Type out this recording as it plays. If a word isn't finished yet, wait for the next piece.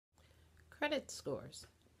Credit scores.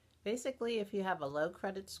 Basically, if you have a low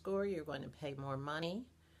credit score, you're going to pay more money.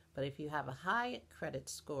 But if you have a high credit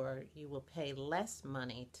score, you will pay less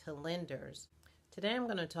money to lenders. Today, I'm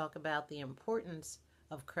going to talk about the importance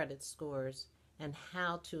of credit scores and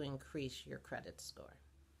how to increase your credit score.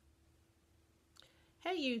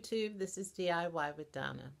 Hey YouTube, this is DIY with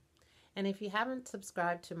Donna. And if you haven't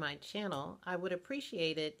subscribed to my channel, I would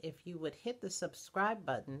appreciate it if you would hit the subscribe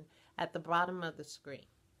button at the bottom of the screen.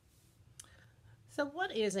 So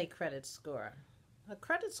what is a credit score? A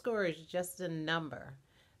credit score is just a number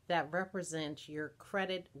that represents your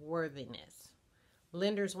credit worthiness.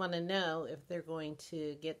 Lenders want to know if they're going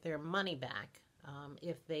to get their money back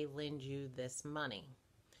if they lend you this money.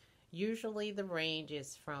 Usually the range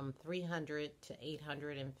is from 300 to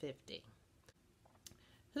 850.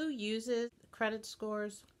 Who uses credit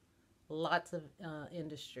scores? Lots of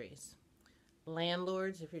industries.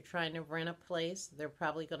 Landlords, if you're trying to rent a place, they're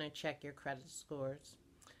probably going to check your credit scores.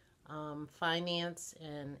 Finance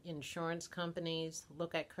and insurance companies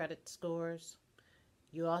look at credit scores.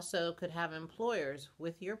 You also could have employers,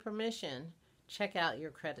 with your permission, check out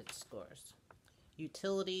your credit scores.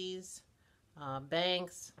 Utilities,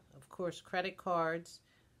 banks, of course, credit cards,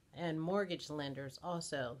 and mortgage lenders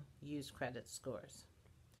also use credit scores.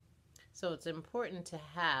 So it's important to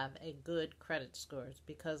have a good credit scores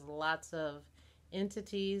because lots of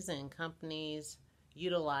entities and companies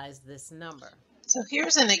utilize this number. So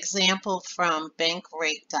here's an example from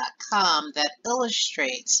bankrate.com that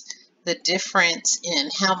illustrates the difference in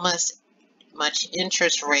how much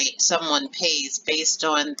interest rate someone pays based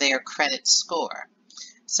on their credit score.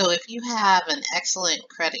 So if you have an excellent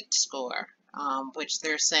credit score, which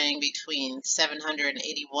they're saying between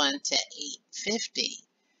 781 to 850,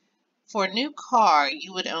 for a new car,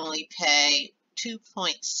 you would only pay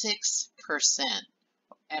 2.6%,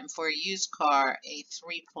 and for a used car, a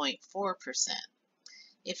 3.4%.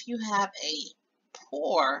 If you have a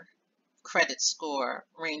poor credit score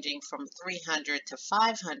ranging from 300 to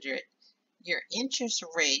 500, your interest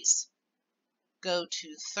rates go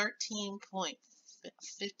to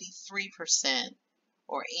 13.53%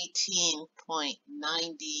 or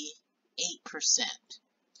 18.98%.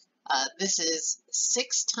 This is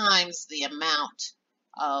 6 times the amount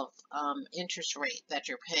of interest rate that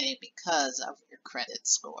you're paying because of your credit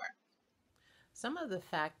score. Some of the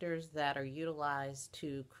factors that are utilized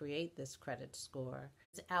to create this credit score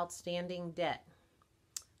is outstanding debt,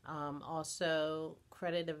 also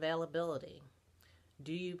credit availability,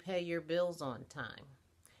 do you pay your bills on time,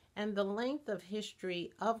 and the length of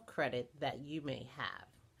history of credit that you may have.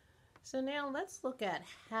 So now let's look at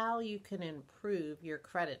how you can improve your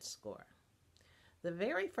credit score. The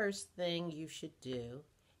very first thing you should do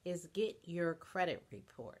is get your credit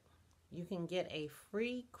report. You can get a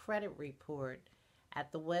free credit report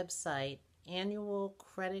at the website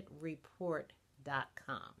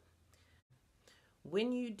annualcreditreport.com.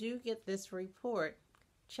 When you do get this report,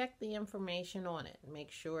 check the information on it. Make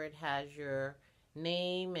sure it has your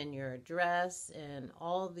name and your address and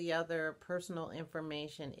all the other personal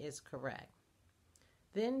information is correct.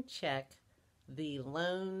 Then check the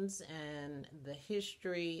loans and the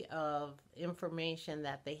history of information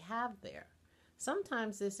that they have there.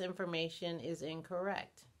 Sometimes this information is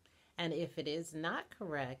incorrect, and if it is not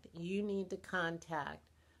correct, you need to contact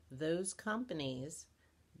those companies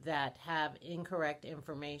that have incorrect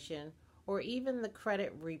information or even the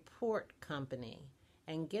credit report company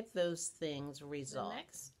and get those things resolved. The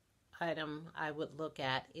next item I would look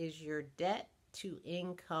at is your debt to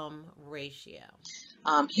income ratio.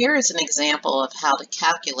 Here is an example of how to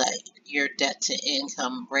calculate your debt to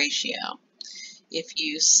income ratio. If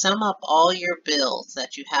you sum up all your bills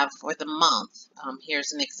that you have for the month,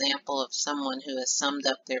 here's an example of someone who has summed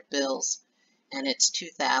up their bills and it's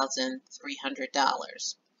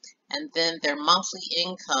 $2,300. And then their monthly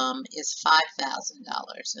income is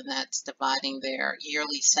 $5,000, and that's dividing their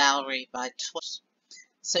yearly salary by 12.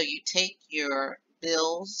 So you take your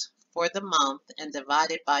bills for the month and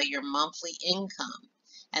divide it by your monthly income,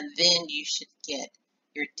 and then you should get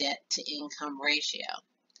your debt to income ratio.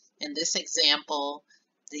 In this example,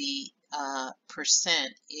 the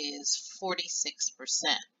percent is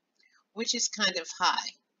 46%, which is kind of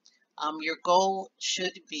high. Your goal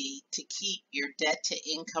should be to keep your debt to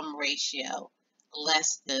income ratio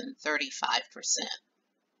less than 35%.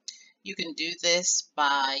 You can do this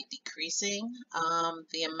by decreasing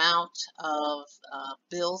the amount of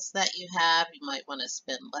bills that you have. You might want to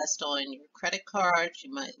spend less on your credit cards.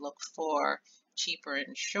 You might look for cheaper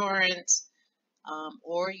insurance,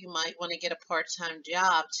 or you might want to get a part-time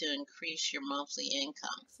job to increase your monthly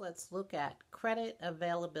income. So let's look at credit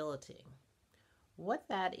availability. What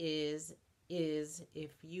that is is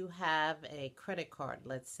if you have a credit card,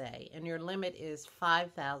 let's say, and your limit is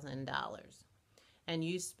 $5,000 and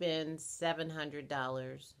you spend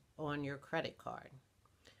 $700 on your credit card.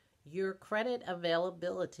 Your credit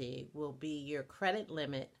availability will be your credit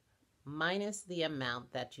limit minus the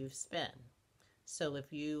amount that you've spent. So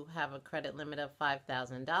if you have a credit limit of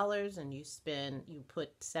 $5,000 and you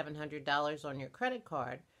put $700 on your credit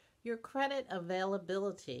card, your credit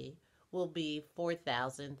availability will be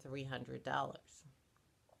 $4,300.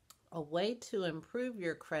 A way to improve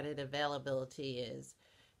your credit availability is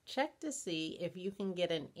check to see if you can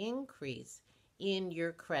get an increase in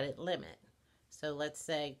your credit limit. So let's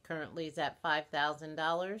say currently it's at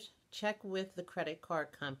 $5,000. Check with the credit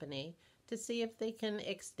card company to see if they can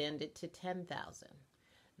extend it to $10,000.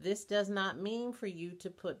 This does not mean for you to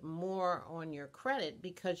put more on your credit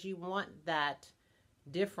because you want that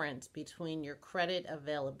difference between your credit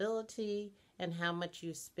availability and how much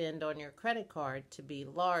you spend on your credit card to be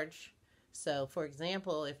large. So for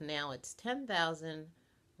example, if now it's $10,000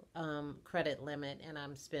 credit limit and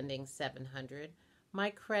I'm spending $700, my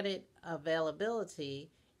credit availability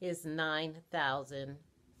is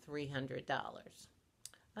 $9,300.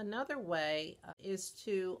 Another way is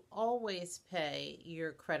to always pay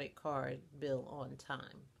your credit card bill on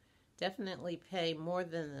time. Definitely pay more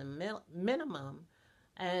than the minimum,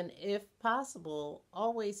 and if possible,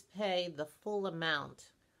 always pay the full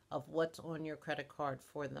amount of what's on your credit card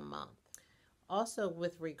for the month. Also,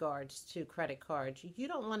 with regards to credit cards, you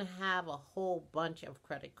don't want to have a whole bunch of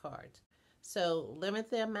credit cards. So limit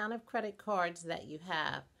the amount of credit cards that you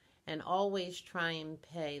have and always try and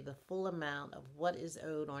pay the full amount of what is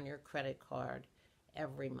owed on your credit card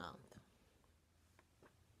every month.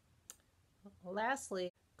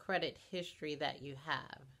 Lastly, credit history that you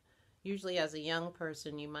have. Usually as a young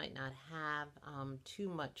person, you might not have too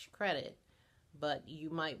much credit, but you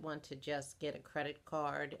might want to just get a credit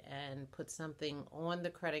card and put something on the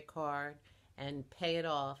credit card and pay it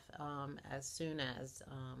off as soon as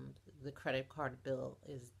the credit card bill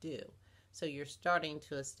is due. So you're starting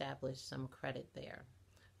to establish some credit there.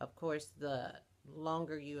 Of course, the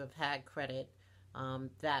longer you have had credit,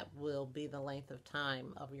 that will be the length of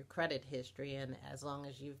time of your credit history. And as long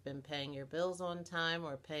as you've been paying your bills on time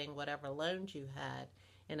or paying whatever loans you had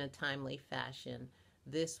in a timely fashion,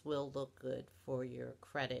 this will look good for your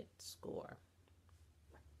credit score.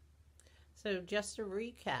 So just to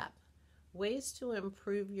recap, ways to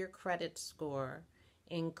improve your credit score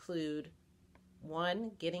include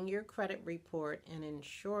 1, getting your credit report and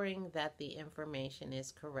ensuring that the information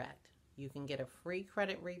is correct. You can get a free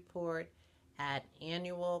credit report at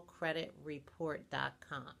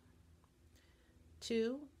annualcreditreport.com.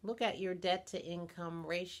 2, look at your debt to income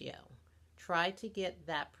ratio. Try to get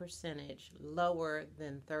that percentage lower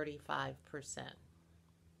than 35%.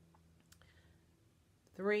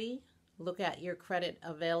 3, look at your credit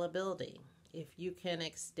availability. If you can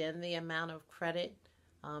extend the amount of credit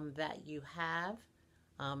that you have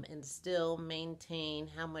and still maintain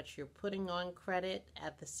how much you're putting on credit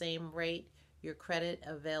at the same rate, your credit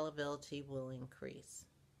availability will increase.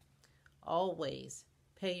 Always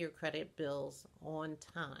pay your credit bills on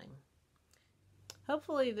time.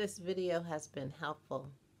 Hopefully this video has been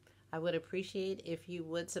helpful. I would appreciate if you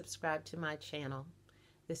would subscribe to my channel.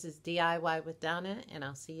 This is DIY with Donna, and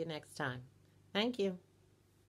I'll see you next time. Thank you.